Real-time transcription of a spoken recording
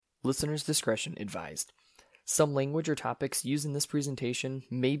Listener's discretion advised. Some language or topics used in this presentation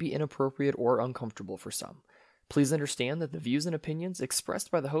may be inappropriate or uncomfortable for some. Please understand that the views and opinions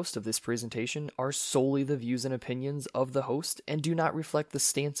expressed by the host of this presentation are solely the views and opinions of the host and do not reflect the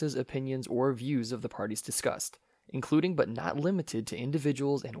stances, opinions, or views of the parties discussed, including but not limited to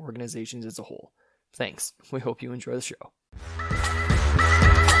individuals and organizations as a whole. Thanks. We hope you enjoy the show.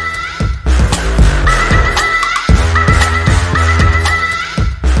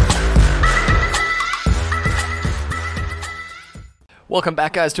 Welcome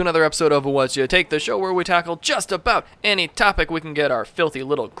back, guys, to another episode of What's Ya Take, the show where we tackle just about any topic we can get our filthy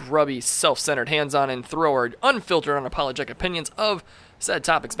little grubby, self-centered hands on and throw our unfiltered, unapologetic opinions of said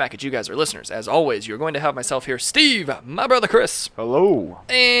topics back at you guys, our listeners. As always, you're going to have myself here, Steve, my brother Chris. Hello.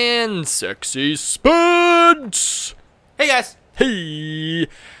 And Sexy Spence. Hey, guys. Hey.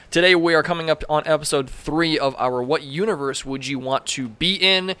 Today we are coming up on episode 3 of our What Universe Would You Want to Be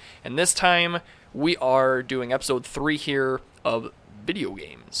In? And this time we are doing episode 3 here of video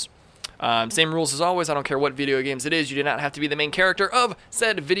games. Same rules as always. I don't care what video games it is. You do not have to be the main character of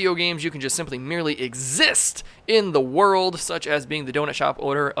said video games. You can just simply merely exist in the world, such as being the donut shop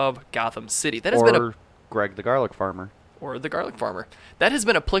owner of Gotham City. That has been Greg the Garlic Farmer. Or the Garlic Farmer. That has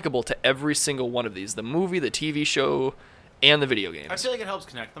been applicable to every single one of these. The movie, the TV show, and the video games. I feel like it helps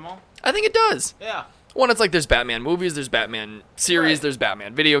connect them all. I think it does. Yeah. One, it's like there's Batman movies, there's Batman series, Right. There's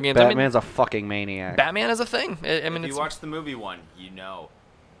Batman video games. Batman's a fucking maniac. Batman is a thing. I mean, If you watch the movie one, you know.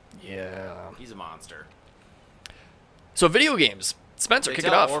 Yeah. He's a monster. So video games. Spencer, They kick it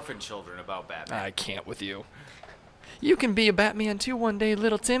tell off. orphan children about Batman. I can't with you. You can be a Batman too one day,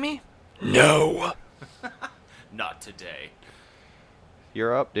 little Timmy. No. Not today.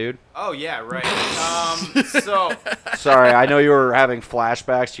 You're up, dude. Oh, yeah, right. So, Sorry, I know you were having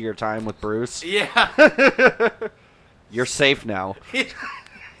flashbacks to your time with Bruce. yeah. You're safe now.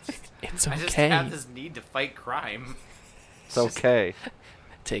 It's I just okay. have this need to fight crime. It's okay.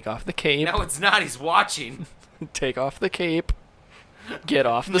 Take off the cape. No, it's not. He's watching. Take off the cape. Get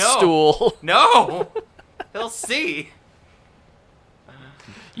off the No. stool. No. He'll see.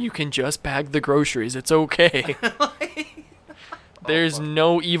 You can just bag the groceries. It's okay. There's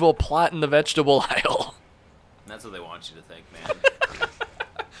no evil plot in the vegetable aisle. That's what they want you to think, man.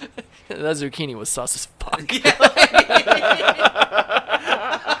 That zucchini was sus as fuck.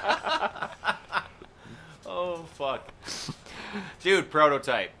 Oh, fuck. Dude,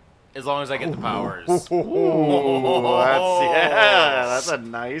 prototype. As long as I get the powers. That's a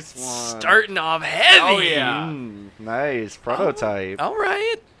nice one. Starting off heavy. Oh, yeah. Nice prototype. All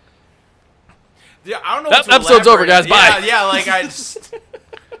right. Yeah, I don't know. That what to episode's over, elaborate. guys. Bye. Yeah, like I just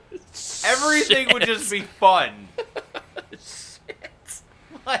everything would just be fun.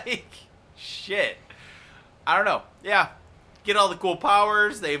 Like shit. I don't know. Yeah. Get all the cool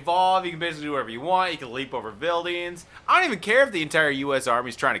powers, they evolve, you can basically do whatever you want, you can leap over buildings. I don't even care if the entire US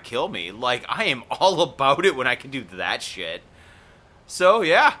Army's trying to kill me. Like, I am all about it when I can do that shit. So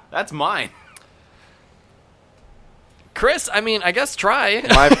yeah, that's mine. Chris, I mean, I guess try.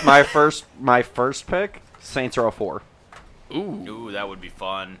 my first pick, Saints Row 4. Ooh, that would be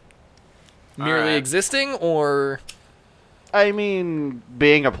fun. Merely Alright. existing, or I mean,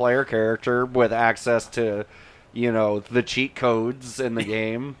 being a player character with access to, the cheat codes in the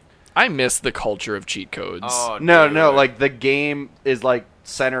game. I miss the culture of cheat codes. Oh, No, dude. like the game is like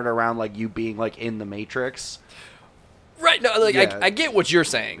centered around like you being like in the Matrix. Right, no, like Yeah. I get what you're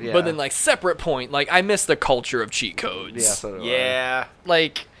saying, Yeah. but then like separate point, like I miss the culture of cheat codes. Yeah, so do I. Yeah.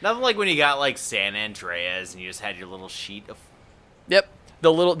 Like, Nothing like when you got like San Andreas and you just had your little sheet of yep,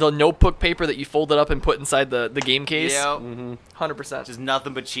 the notebook paper that you folded up and put inside the game case. yeah, 100%. just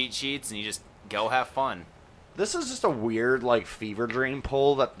nothing but cheat sheets and you just go have fun. This is just a weird like fever dream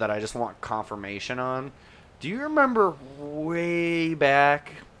pull that I just want confirmation on. Do you remember way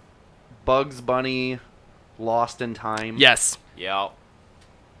back Bugs Bunny Lost in Time? Yes, Yep.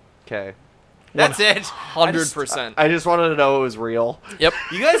 Okay. That's it. 100%. I just wanted to know it was real. Yep,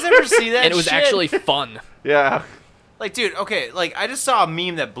 You guys ever see that and it was shit? actually fun. Yeah. Like, dude, okay, like, I just saw a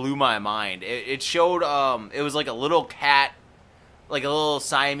meme that blew my mind. It showed, it was like a little cat, like a little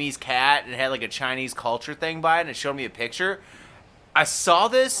Siamese cat, and it had like a Chinese culture thing by it, and it showed me a picture. I saw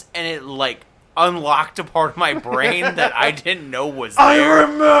this, and it, like, unlocked a part of my brain that I didn't know was there. I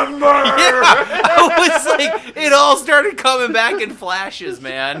remember. Yeah, it was like, it all started coming back in flashes,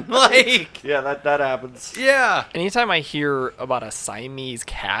 man. Like, Yeah, that happens. yeah. Anytime I hear about a Siamese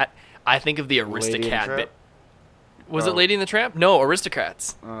cat, I think of the Lady in the Aristocat Tramp? bit. Was Oh. it Lady in the Tramp? No,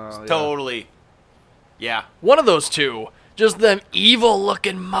 Aristocrats. Yeah. Totally. Yeah. One of those two. Just them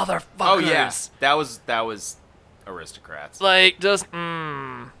evil-looking motherfuckers. Oh, yeah. That was Aristocrats. Like, just,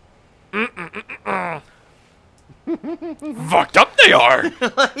 Fucked up they are.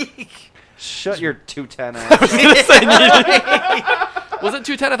 Shut your 210 ass. Was it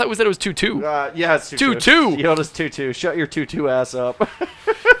 210? I thought we said it was 22. Yeah, it's 2-2. Yoda's 2-2. Shut your 2-2 ass up.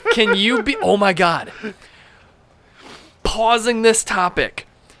 Can you be... Oh, my God. Pausing this topic.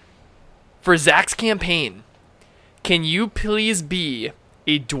 For Zach's campaign, can you please be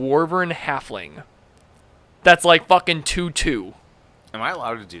a dwarven halfling that's like fucking 2-2? Am I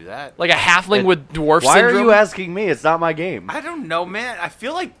allowed to do that? Like a halfling with dwarf Why syndrome? are you asking me? It's not my game. I don't know, man. I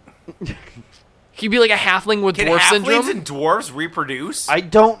feel like Can you be like a halfling with can dwarf halflings syndrome? and dwarves reproduce? I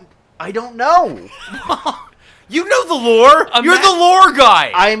don't know. You know the lore. I'm You're not- the lore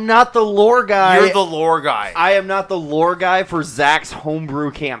guy. I'm not the lore guy. You're the lore guy. I am not the lore guy for Zach's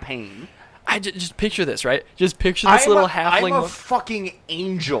homebrew campaign. I just picture this, right? Just picture this little halfling. I'm a fucking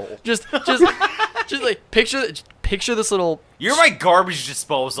angel. just like picture this little You're my garbage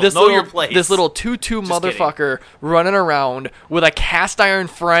disposal. this know little your place. this little 2-2 kidding. motherfucker running around with a cast iron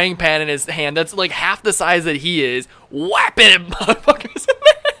frying pan in his hand that's like half the size that he is, whapping at motherfuckers.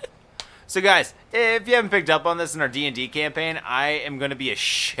 So, guys, if you haven't picked up on this in our D&D campaign, I am going to be a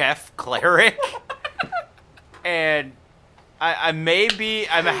chef cleric, and I'm a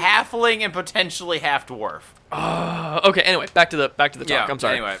halfling and potentially half dwarf. Okay, anyway, back to the talk. Yeah, I'm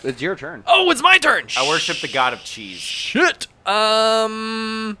sorry. Anyway, It's your turn. Oh, it's my turn. I worship the god of cheese. Shit.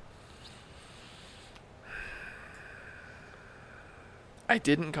 I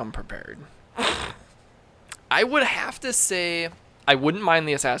didn't come prepared. I would have to say I wouldn't mind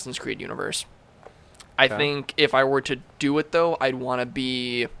the Assassin's Creed universe. I Okay. think if I were to do it though, I'd want to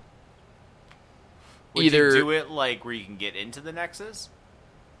be Would either you do it like where you can get into the Nexus?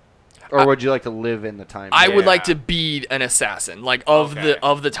 Or would you like to live in the time? I would Yeah. like to be an assassin, like of Okay.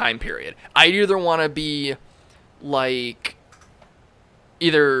 the time period. I'd either want to be like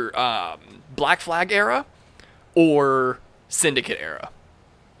either Black Flag era or Syndicate era.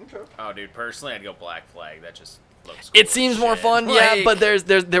 Oh, dude, personally, I'd go Black Flag. That just looks cool It as seems more shit. fun, yeah, Like- but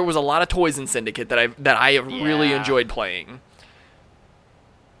there was a lot of toys in Syndicate that I have really Yeah. enjoyed playing.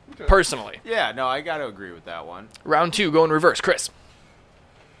 Personally. Yeah, no, I got to agree with that one. Round 2, go in reverse. Chris.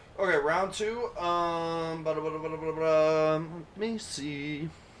 Okay, round 2. Let me see.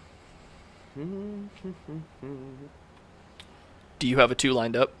 Do you have a 2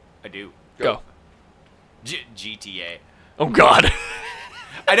 lined up? I do. Go. GTA. Oh God.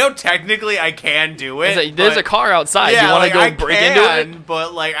 I know technically I can do it. There's but- a car outside. Yeah, you want like, to I go break can, into it?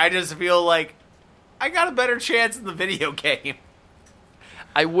 But like, I just feel like I got a better chance in the video game.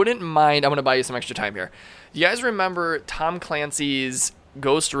 I wouldn't mind. I'm going to buy you some extra time here. You guys remember Tom Clancy's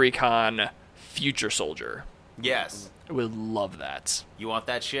Ghost Recon Future Soldier? Yes. I would love that. You want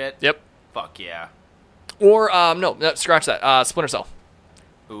that shit? Yep. Fuck yeah. Or, no, scratch that. Splinter Cell.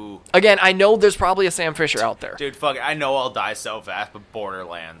 Ooh. Again, I know there's probably a Sam Fisher out there. Dude, fuck it. I know I'll die so fast, but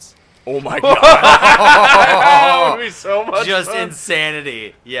Borderlands. Oh my God. That would be so much Just fun.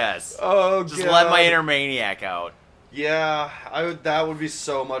 insanity. Yes. Oh, Just let my inner maniac out. Yeah, that would be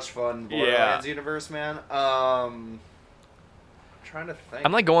so much fun. Borderlands universe, man. I'm trying to think.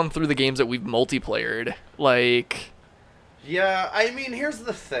 I'm like going through the games that we've multiplayed. Like, Yeah, I mean, here's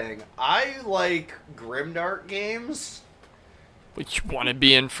the thing. I like Grimdark games. what you want to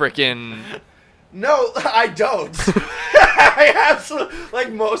be in frickin'. No, I don't. I absolutely like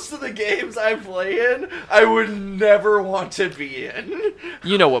most of the games I play in. I would never want to be in.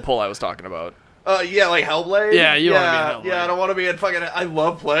 You know what poll I was talking about. Yeah, like Hellblade. Yeah, you wanna be in Hellblade. Yeah, I don't want to be in fucking. I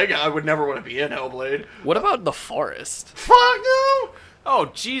love playing. I would never want to be in Hellblade. What about The Forest? Fuck no.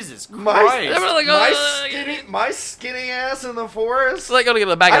 Oh, Jesus My, Christ. Like, my skinny ass in the forest. Like, back it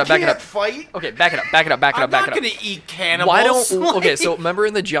I up, back it can't up. fight. Okay, back it up. I'm back not it up. going to eat cannibals. Why don't okay? Like- So remember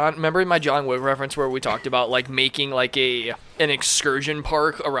in my John Wick reference where we talked about like making like an excursion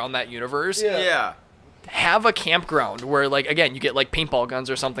park around that universe. Yeah. Yeah. Have a campground where like again you get like paintball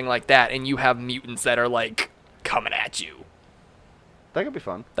guns or something like that, and you have mutants that are like coming at you. That could be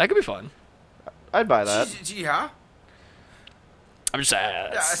fun. That could be fun. I'd buy that. Yeah. I'm just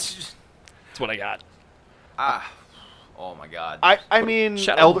that's what I got. Oh my God. I mean,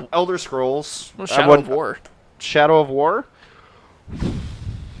 Shadow- Elder Scrolls. Well, I Shadow wouldn't- of War. Shadow of War.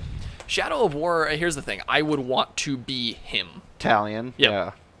 Shadow of War. Here's the thing. I would want to be him. Italian. Yep.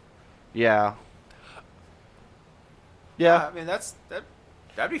 Yeah. Yeah. Yeah. I mean,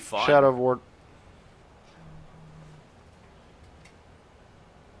 that'd be fun. Shadow of War.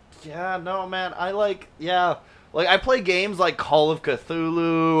 Yeah, no, man. Like, I play games like Call of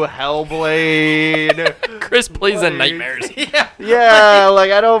Cthulhu, Hellblade. Chris plays in Like- Nightmares. Yeah. Yeah,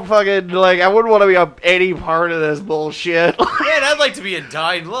 like, I don't fucking, like, I wouldn't want to be any part of this bullshit. Man, I'd like to be in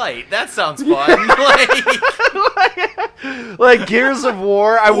Dying Light. That sounds fun. Like Gears of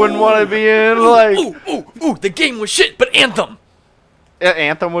War, I wouldn't want to be in. Like Ooh, the game was shit, but Anthem.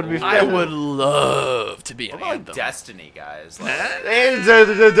 Anthem would be. I would love to be in What about, Anthem. Destiny, guys? Like, And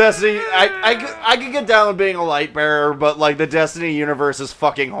the Destiny, I could get down with being a light bearer, but like the Destiny universe is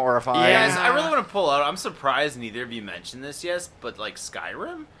fucking horrifying. guys, I really want to pull out. I'm surprised neither of you mentioned this yet, but like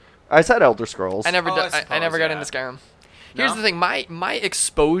Skyrim. I said Elder Scrolls. I never, Oh, I never got into Skyrim. Here's the thing: my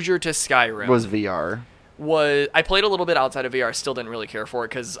exposure to Skyrim was VR. was I played a little bit outside of VR. Still didn't really care for it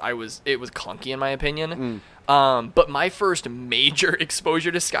because it was clunky in my opinion. But my first major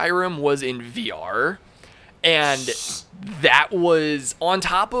exposure to Skyrim was in VR, and that was on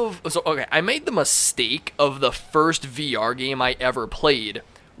top of. So okay, I made the mistake of the first VR game I ever played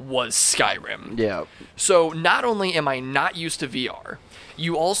was Skyrim. Yeah. So not only am I not used to VR,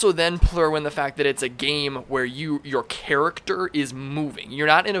 you also then throw in the fact that it's a game where your character is moving. You're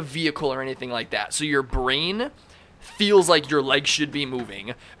not in a vehicle or anything like that. So your brain feels like your legs should be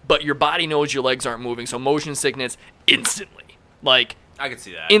moving, but your body knows your legs aren't moving. So motion sickness instantly. Like I can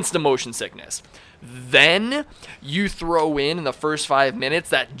see that. instant motion sickness. Then you throw in the first 5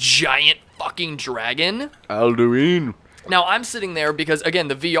 minutes that giant fucking dragon. Alduin. Now I'm sitting there because again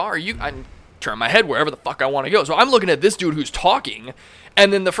the VR I turn my head wherever the fuck I want to go. So I'm looking at this dude who's talking,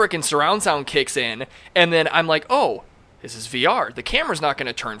 and then the frickin' surround sound kicks in, and then I'm like, oh, this is VR. The camera's not going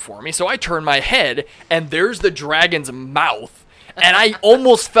to turn for me. So I turn my head, and there's the dragon's mouth, and I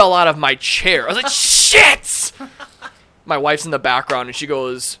almost fell out of my chair. I was like, shit! My wife's in the background, and she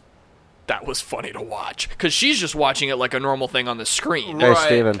goes, that was funny to watch. Because she's just watching it like a normal thing on the screen. Hey, Right.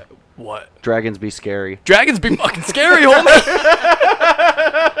 Steven. What? Dragons be scary. Dragons be fucking scary, homie.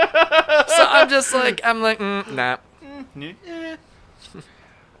 So I'm like, nah.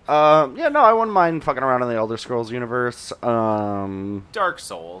 Yeah, no, I wouldn't mind fucking around in the Elder Scrolls universe. Dark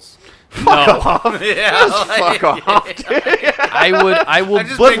Souls. No. Yeah, Fuck off. I will.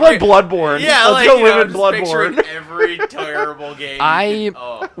 just Let's play picture- Bloodborne. Yeah, Let's like, go you live know, in just Bloodborne. picturing every terrible game.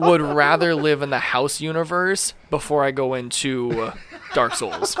 I would rather live in the House universe before I go into Dark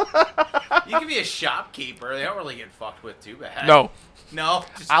Souls. You can be a shopkeeper. They don't really get fucked with too bad. No. No.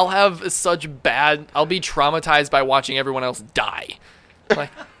 Just, I'll have I'll be traumatized by watching everyone else die. Like,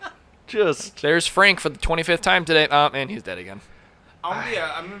 Just there's Frank for the 25th time today. Oh, man, he's dead again.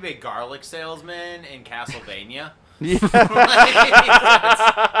 I'm gonna be a garlic salesman in Castlevania. you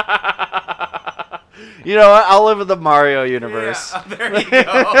know what? I'll live in the Mario universe. Yeah, there you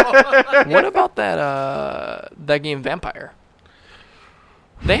go. What about that game Vampire?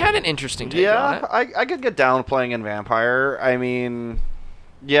 They had an interesting take on it. I could get down playing in Vampire. I mean,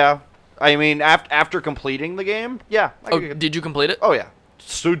 yeah. I mean, after completing the game, yeah. I Oh, could- did you complete it? oh yeah.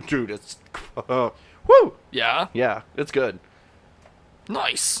 So, dude, it's woo. Yeah. Yeah, it's good.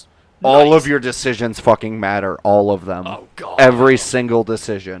 Nice. All Nice. of your decisions fucking matter. All of them. Oh, God. Every single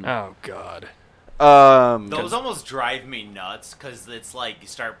decision. Oh, God. Those almost drive me nuts because it's like you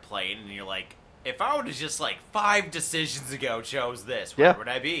start playing and you're like, if I would have just like 5 decisions ago chose this, where Yeah. would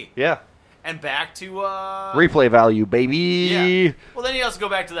I be? Yeah. And back to Replay value, baby. Yeah. Well, then you also go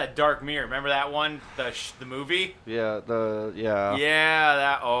back to that Dark Mirror. Remember that one, the movie? Yeah. Yeah,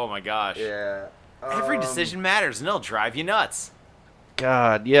 that. Oh my gosh. Yeah. Every decision matters, and it'll drive you nuts.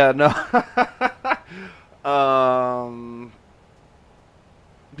 God, yeah, no.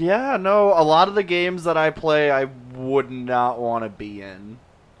 Yeah, no, a lot of the games that I play I would not want to be in.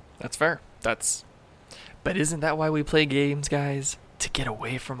 That's fair. But isn't that why we play games, guys? To get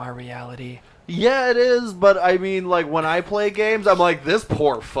away from our reality. Yeah, it is, but I mean, like, when I play games, I'm like, this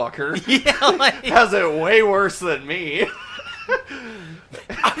poor fucker Yeah, like, has it way worse than me.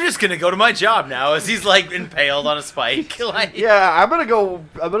 I'm just gonna go to my job now as he's like impaled on a spike. Like, Yeah, I'm gonna go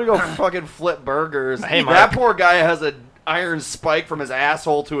fucking flip burgers. Hey, that Mark. poor guy has an iron spike from his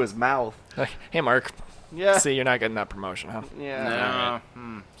asshole to his mouth. Like, hey, Mark. Yeah. See, you're not getting that promotion, huh? Yeah.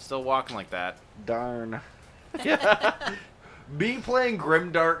 no, still walking like that. Darn. Yeah. Me playing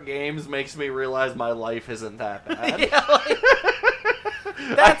grimdark games makes me realize my life isn't that bad. Yeah, like,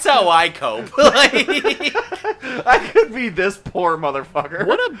 that's how I cope. Like, I could be this poor motherfucker.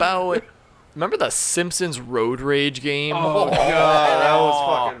 What about... Remember the Simpsons Road Rage game? Oh, God, that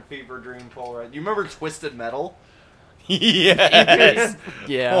was fucking fever dream pull right. You remember Twisted Metal? yes.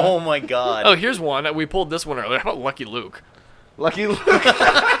 Yeah. Oh my god. Oh, here's one. We pulled this one earlier. How about Lucky Luke? Lucky Luke.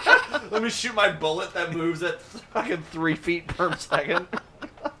 Let me shoot my bullet that moves at fucking 3 feet per second.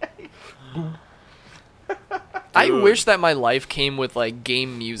 I wish that my life came with, like,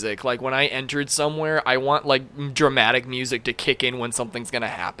 game music. Like, when I entered somewhere, I want, like, dramatic music to kick in when something's gonna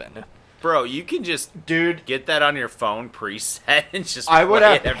happen. Bro, you can just Dude, get that on your phone preset and just I would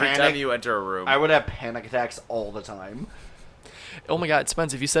play have it every panic- time you enter a room. I would have panic attacks all the time. Oh my God,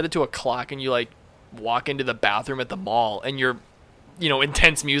 Spence, if you set it to a clock and you like walk into the bathroom at the mall and your,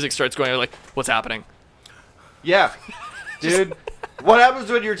 intense music starts going, you're like, what's happening? Yeah. Dude, what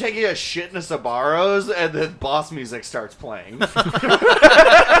happens when you're taking a shit in a Sbarro's and then boss music starts playing?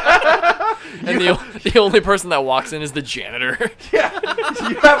 And the only person that walks in is the janitor. Yeah,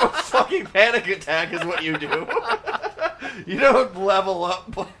 you have a fucking panic attack is what you do. You don't level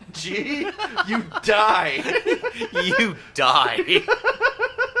up, G. You die. You die.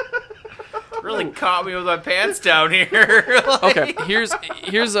 Really caught me with my pants down here. Okay,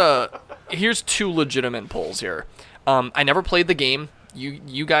 here's two legitimate polls here. I never played the game.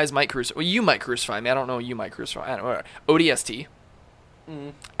 You guys might crucify. Well, you might crucify me. I don't know. You might crucify. I don't know. ODST.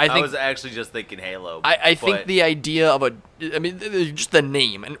 I was actually just thinking Halo. I think but the idea of just the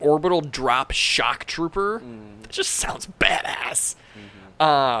name, an orbital drop shock trooper, that just sounds badass.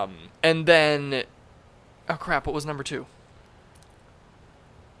 And then, oh crap, what was number 2?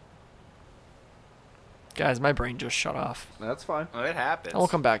 Guys, my brain just shut off. That's fine. Oh, it happens. I'll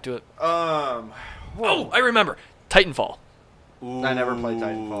come back to it. Whoa. Oh, I remember. Titanfall. Ooh, I never played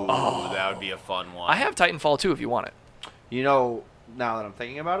Titanfall. Oh, that would be a fun one. I have Titanfall too if you want it. Now that I'm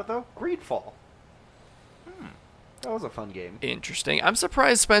thinking about it, though, Greedfall. That was a fun game. Interesting. I'm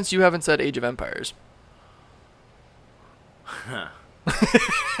surprised, Spence, you haven't said Age of Empires.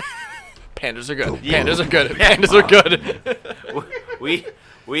 Pandas are good. Yeah. Pandas are good. Pandas are good.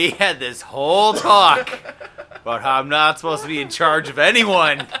 We had this whole talk about how I'm not supposed to be in charge of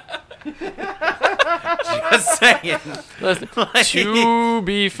anyone. Just saying. Listen, to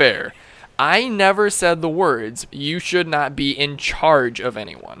be fair, I never said the words, you should not be in charge of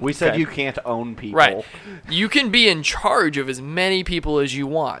anyone. We said okay? you can't own people. Right. You can be in charge of as many people as you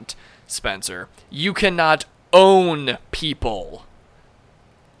want, Spencer. You cannot own people.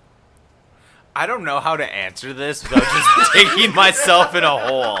 I don't know how to answer this without just digging myself in a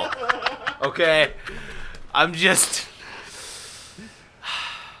hole. Okay? I'm just...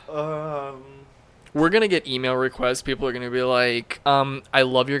 We're going to get email requests. People are going to be like, I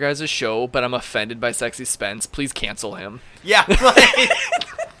love your guys' show, but I'm offended by Sexy Spence. Please cancel him. Yeah, like...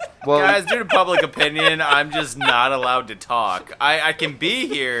 Well, Guys, due to public opinion, I'm just not allowed to talk. I can be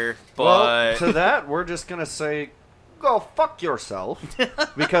here, well, but... to that, we're just going to say, go fuck yourself,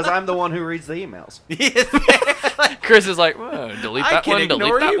 because I'm the one who reads the emails. Chris is like, delete I that can one, delete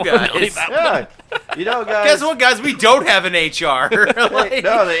ignore that you one, guys. delete that Yeah. You know, guys... Guess what, guys? We don't have an HR. Wait,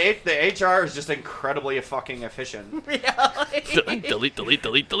 no, the HR is just incredibly fucking efficient. one. Delete, delete, delete,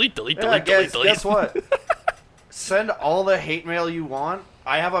 delete, delete, Yeah, delete, delete. guess what? Send all the hate mail you want.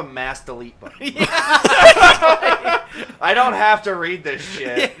 I have a mass delete button. I don't have to read this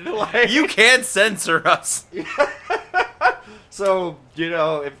shit. Like, You can't censor us. so,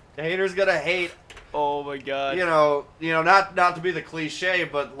 if haters gonna hate, Oh my god. not to be the cliche,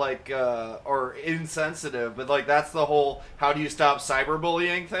 but like, or insensitive, but like that's the whole how do you stop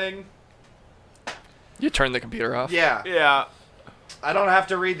cyberbullying thing. You turn the computer off. Yeah, Yeah. I don't have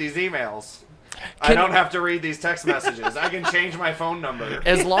to read these emails. I don't have to read these text messages. I can change my phone number.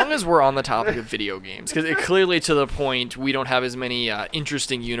 As long as we're on the topic of video games, because clearly to the point we don't have as many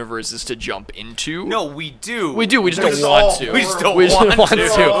interesting universes to jump into. No, we do. We do. We just This is don't want all to. We just don't We want want to.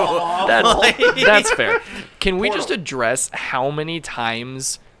 to. That's fair. Can we just Portal. address how many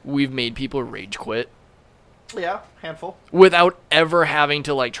times we've made people rage quit Yeah, handful. without ever having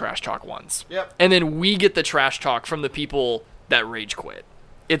to like trash talk once? Yep. And then we get the trash talk from the people that rage quit.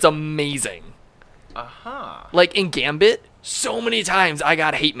 It's amazing. Uh-huh. Like in Gambit, so many times I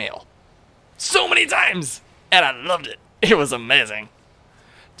got hate mail. So many times. And I loved it. It was amazing.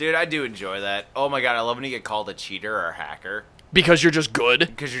 Dude, I do enjoy that. Oh my god, I love when you get called a cheater or a hacker. Because you're just good.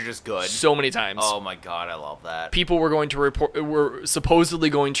 Because you're just good. So many times. Oh my god, I love that. People were supposedly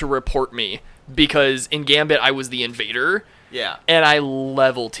going to report me because in Gambit I was the invader Yeah. and I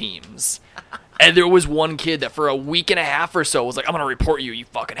level teams. And there was one kid that for a week and a half or so was like, I'm going to report you, you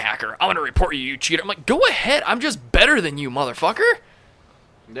fucking hacker. I'm going to report you, you cheater. I'm like, go ahead. I'm just better than you, motherfucker.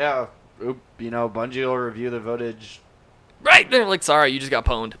 Yeah. Bungie will review the footage. Right. They're like, sorry, you just got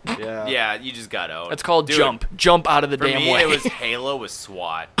pwned. Yeah. Yeah, you just got owned. It's called Dude, jump. Jump out of the For damn me, way. it was Halo with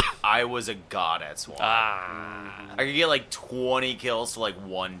SWAT. I was a god at SWAT. Ah. I could get like 20 kills to like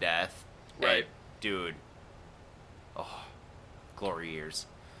 1 death. Right. And, dude. Oh, glory years.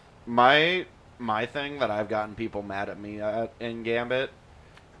 My thing that I've gotten people mad at me at in Gambit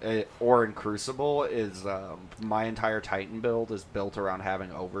or in Crucible is my entire Titan build is built around having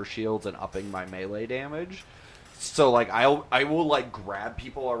overshields and upping my melee damage. So like I will like grab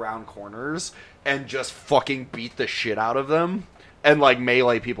people around corners and just fucking beat the shit out of them and like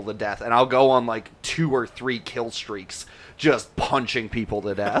melee people to death, and I'll go on like 2 or 3 kill streaks just punching people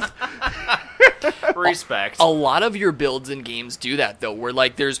to death. Respect. A lot of your builds in games do that though, where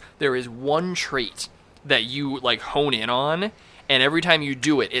like there is one trait that you like hone in on, and every time you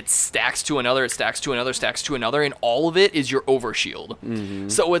do it, it stacks to another, it stacks to another, stacks to another, and all of it is your overshield. Mm-hmm.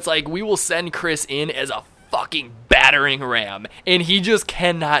 So it's like we will send Chris in as a fucking battering ram, and he just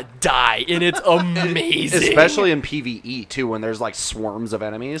cannot die, and it's amazing. Especially in PvE too, when there's like swarms of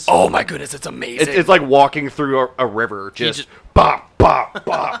enemies. Oh my goodness, it's amazing. It's like walking through a river, just bop, bop,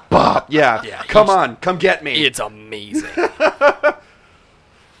 bop, bop. Yeah, come get me. It's amazing.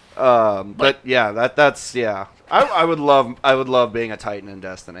 But yeah, that's yeah. I would love being a Titan in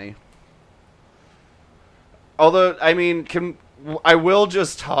Destiny. Although, I mean, I will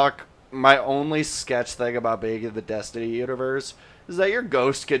just talk. My only sketch thing about being in the Destiny universe is that your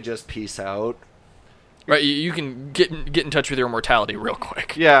ghost could just peace out. Right, you can get in touch with your immortality real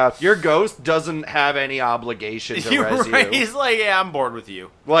quick. Yeah, your ghost doesn't have any obligation to res you. He's like, yeah, I'm bored with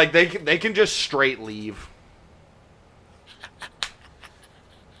you. Like they can just straight leave.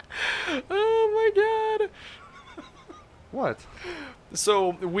 Oh my god. What? So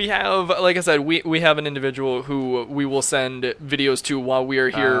we have, like I said, we have an individual who we will send videos to while we are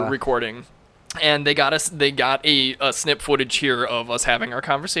here recording, and they got a snip footage here of us having our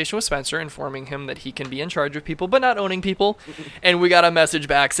conversation with Spencer, informing him that he can be in charge of people but not owning people, and we got a message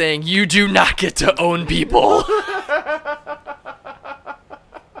back saying you do not get to own people.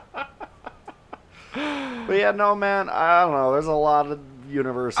 But yeah, no man, I don't know. There's a lot of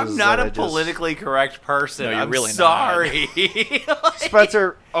universes. I'm not a politically correct person. No, you're I'm really sorry.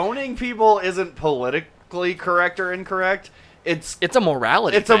 Spencer, owning people isn't politically correct or incorrect. It's a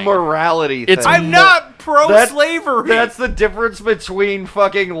morality. It's thing. a morality thing. I'm not pro-slavery. That's the difference between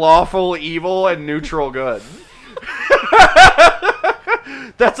fucking lawful evil and neutral good.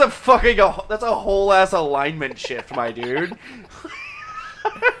 That's a whole ass alignment shift, my dude.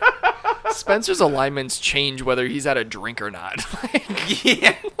 Spencer's alignments change whether he's at a drink or not.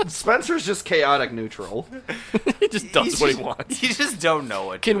 Yeah. Spencer's just chaotic neutral. He just does what he wants. You just don't know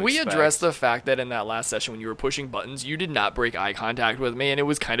what Can to we expect. address the fact that in that last session when you were pushing buttons, you did not break eye contact with me, and it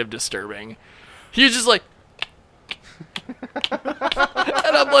was kind of disturbing. He was just like...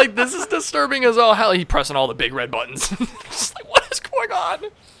 and I'm like, this is disturbing as all hell. He pressing all the big red buttons. Just like, what is going on?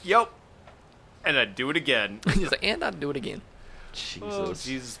 Yep. And I'd do it again. He's like, and I'd do it again. Jesus. Oh,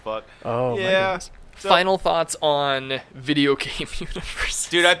 Jesus fuck. Oh, yeah. my goodness. So- Final thoughts on video game universe.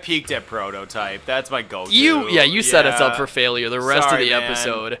 Dude, I peaked at Prototype. That's my go-to. You set us up for failure the rest Sorry, of the man.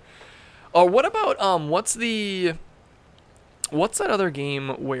 episode. Oh, what about what's that other game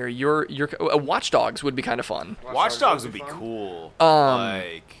where you're Watch Dogs would be kind of fun. Watch Dogs would be cool.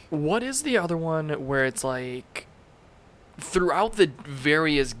 What is the other one where it's like throughout the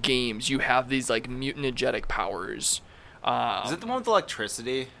various games you have these like mutagenic powers? Is it the one with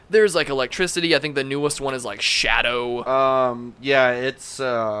electricity? There's like electricity. I think the newest one is like shadow. Yeah, it's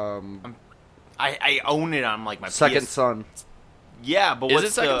I own it on like my Second PS. Son. Yeah, but Is what's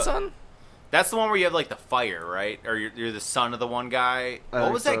it Second Son? That's the one where you have like the fire, right? Or you're the son of the one guy. I What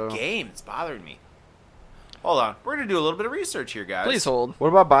think was so. that game? It's bothering me. Hold on, we're gonna do a little bit of research here, guys. Please hold. What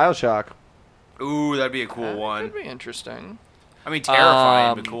about BioShock? Ooh, that'd be a cool That one. could be interesting. I mean,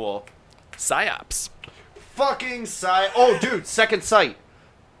 terrifying, but cool. Psyops. Fucking Sight. Oh, dude, Second Sight.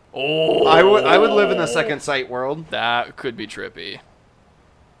 Oh, I would live in the Second Sight world. That could be trippy.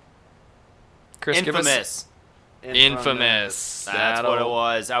 Chris, give us- Infamous. Infamous. That's what it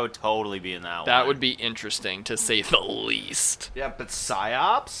was. I would totally be in that one. That would be interesting, to say the least. Yeah, but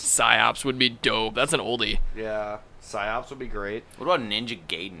PsyOps? Psyops would be dope. That's an oldie. Yeah, PsyOps would be great. What about Ninja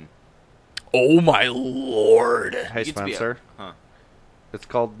Gaiden? Oh my lord. Hey, You get to be a- Spencer. Huh. It's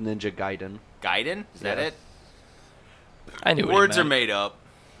called Ninja Gaiden. Gaiden? Is that Yeah. it? I knew Words what are he meant. made up.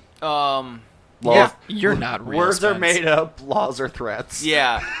 Laws, You're not real, Words are Spence. made up, laws are threats.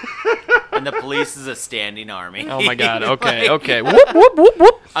 Yeah. And the police is a standing army. Oh my god. Okay, Like, okay. Whoop, whoop, whoop,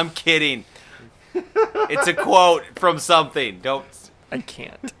 whoop. I'm kidding. It's a quote from something. Don't. I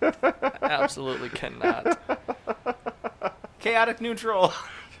can't. Absolutely cannot. Chaotic neutral.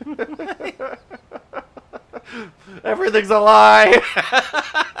 Everything's a lie.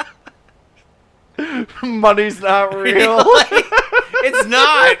 Money's not real. It's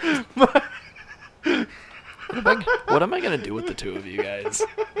not. What am I going to do with the two of you guys?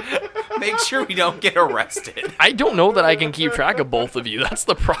 Make sure we don't get arrested. I don't know that I can keep track of both of you. That's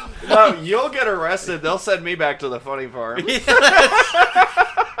the problem. No, you'll get arrested. They'll send me back to the funny farm.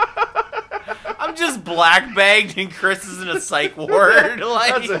 I'm just black bagged and Chris is in a psych ward.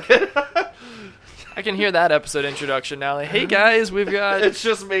 Like, That's it. I can hear that episode introduction now. Like, hey guys, we've got It's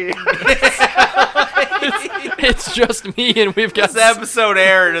just me. it's just me, and we've got this episode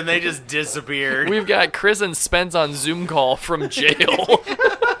aired and they just disappeared. we've got Chris and Spence on Zoom call from jail.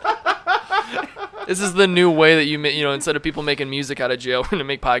 This is the new way that instead of people making music out of jail, we're gonna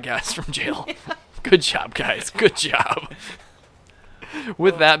make podcasts from jail. Good job, guys. Good job.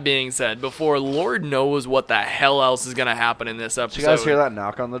 With that being said, before Lord knows what the hell else is gonna happen in this episode, Did you guys hear that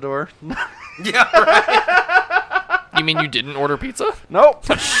knock on the door? Yeah, right. You mean you didn't order pizza? Nope.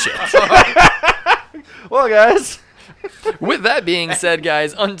 Shit. Well, guys. With that being said,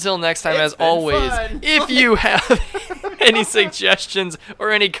 guys, until next time, as been always, fun. if you have any suggestions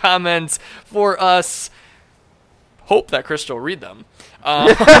or any comments for us, hope that Crystal read them.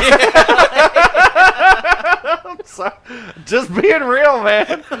 So, just being real,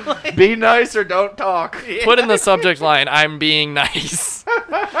 man. Be nice or don't talk. Put in the subject line, I'm being nice.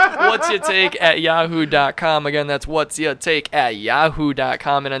 What's your take at yahoo.com. Again, that's what's your take at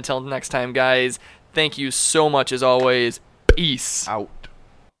yahoo.com. And until next time, guys, thank you so much as always. Peace. Out.